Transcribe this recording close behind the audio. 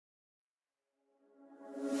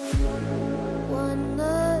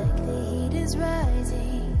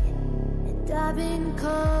I've been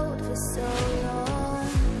cold for so long.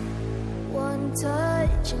 One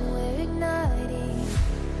touch and we're igniting,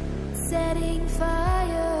 setting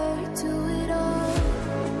fire to it all.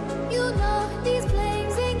 You know these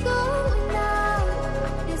flames ain't going out.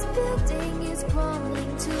 This building is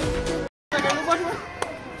crumbling to the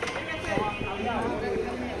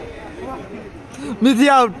Midi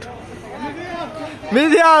out.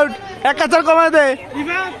 Midi out. Ek kachar komai de.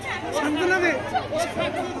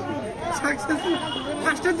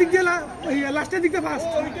 ফাস্টের দিক দিয়ে লাস্টের দিক দিয়ে fast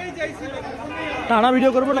টানা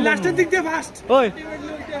video করব না লাস্টের দিক দিয়ে ফাস্ট ওই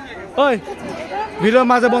ওই ভিডিও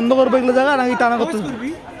মাঝে বন্ধ করব এগুলো জায়গা নাকি টানা করতে করবি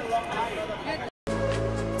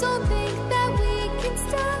Don't think that we can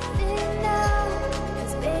stop it now,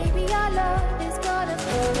 'cause baby our love is gonna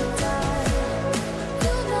burn down.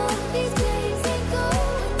 You know these days ain't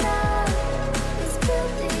going out. This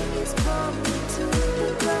building is crumbling to the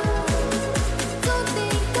ground. Don't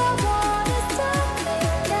think I wanna stop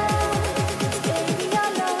it now, 'cause baby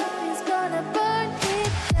our love is gonna burn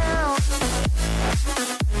it down.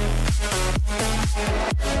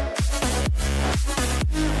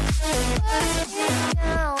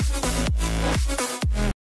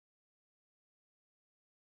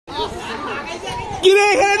 কিরে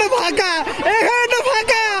এখানে তো ফাঁকা এখানে তো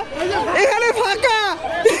ফাঁকা এখানে ফাঁকা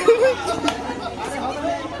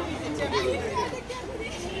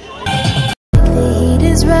The heat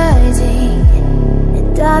is rising,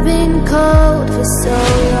 and I've been cold for so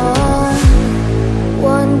long.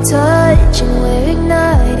 One touch and we're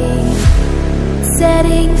igniting,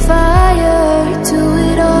 setting fire to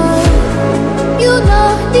it all. You know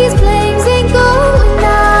these flames ain't going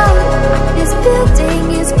out. This building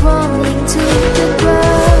is crumbling to the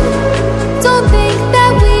ground. Don't think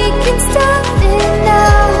that we can stop it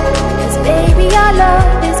now, 'cause baby our love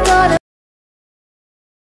is gonna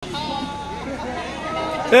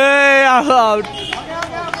এই out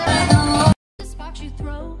The sparks you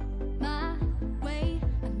throw my way,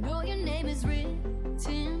 I know your name is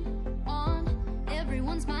written on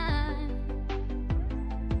everyone's mind.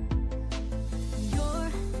 Your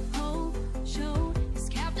whole show is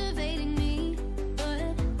captivating me, but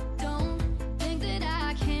don't think that I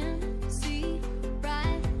can see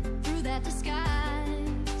right through that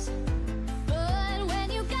disguise. But when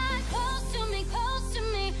you got close to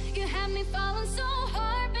me, you had me falling so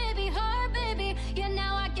hard, baby, yeah,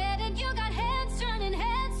 now I get it. You got heads turning,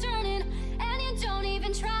 and you don't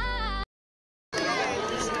even try.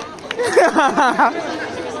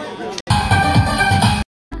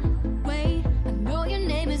 Wait, I know your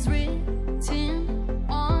name is written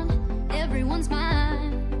on everyone's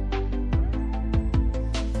mind.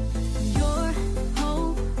 Your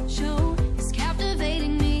whole show is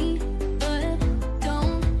captivating me, but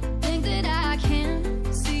don't think that I can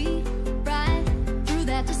see right through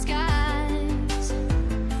that disguise.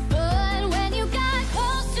 But when you got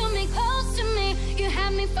close to me, you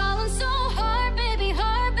had me falling so hard, baby,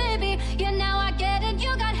 yeah, now I get it.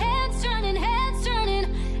 You got heads turning,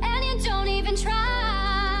 and you don't even try.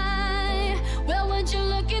 Well, would you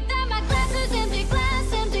look at that? My glass is empty, glass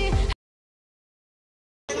empty.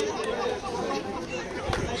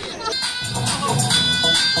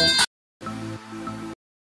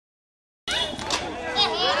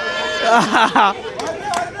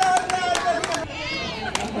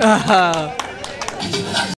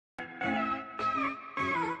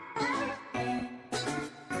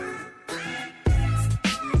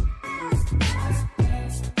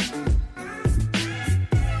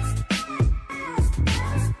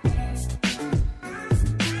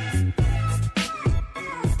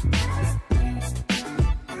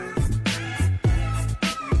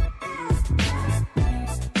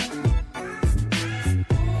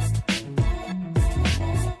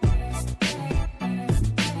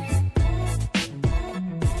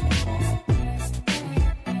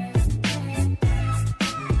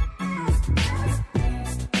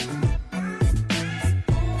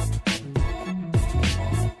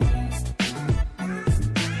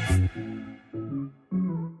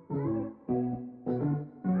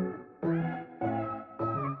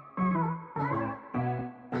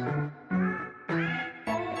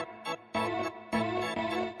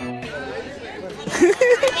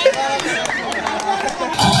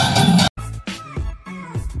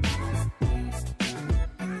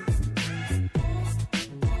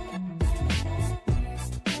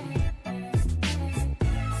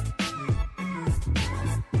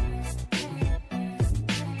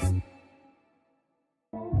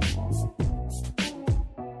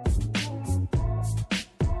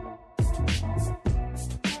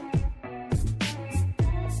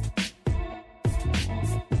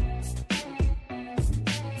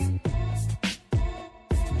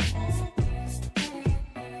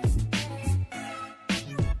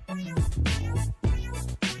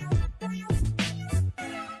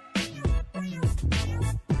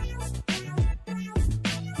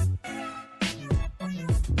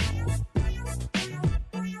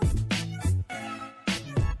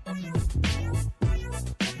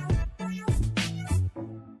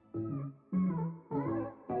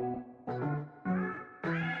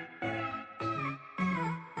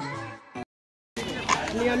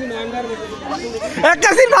 একটা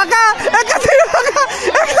seat ফাঁকা, একটা seat ফাঁকা,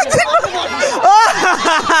 একটা seat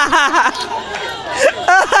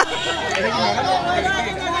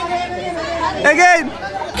again.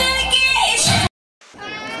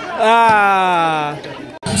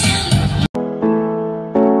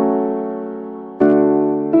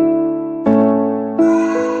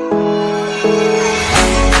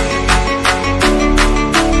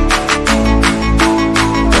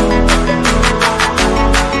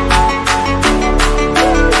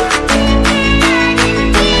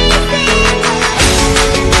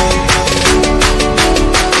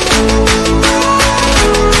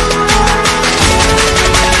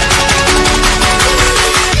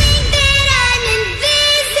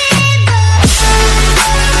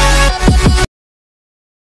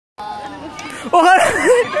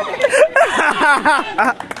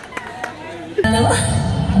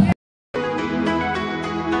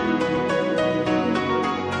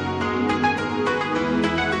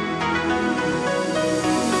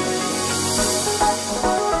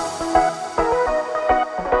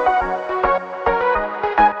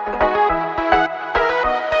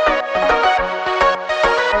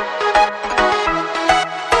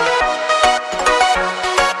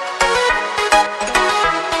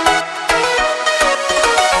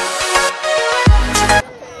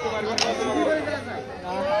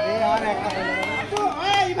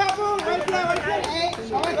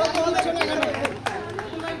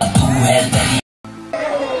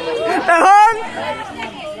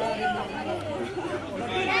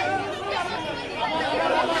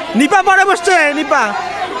 Nipa পরে বসছে, নিপা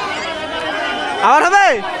আবার হবে।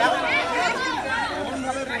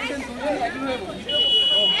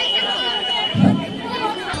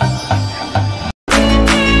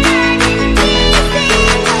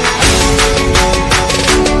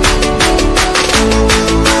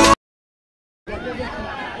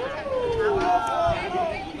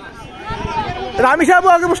 Rummy সাহেব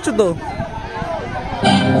আগে বসছে তো।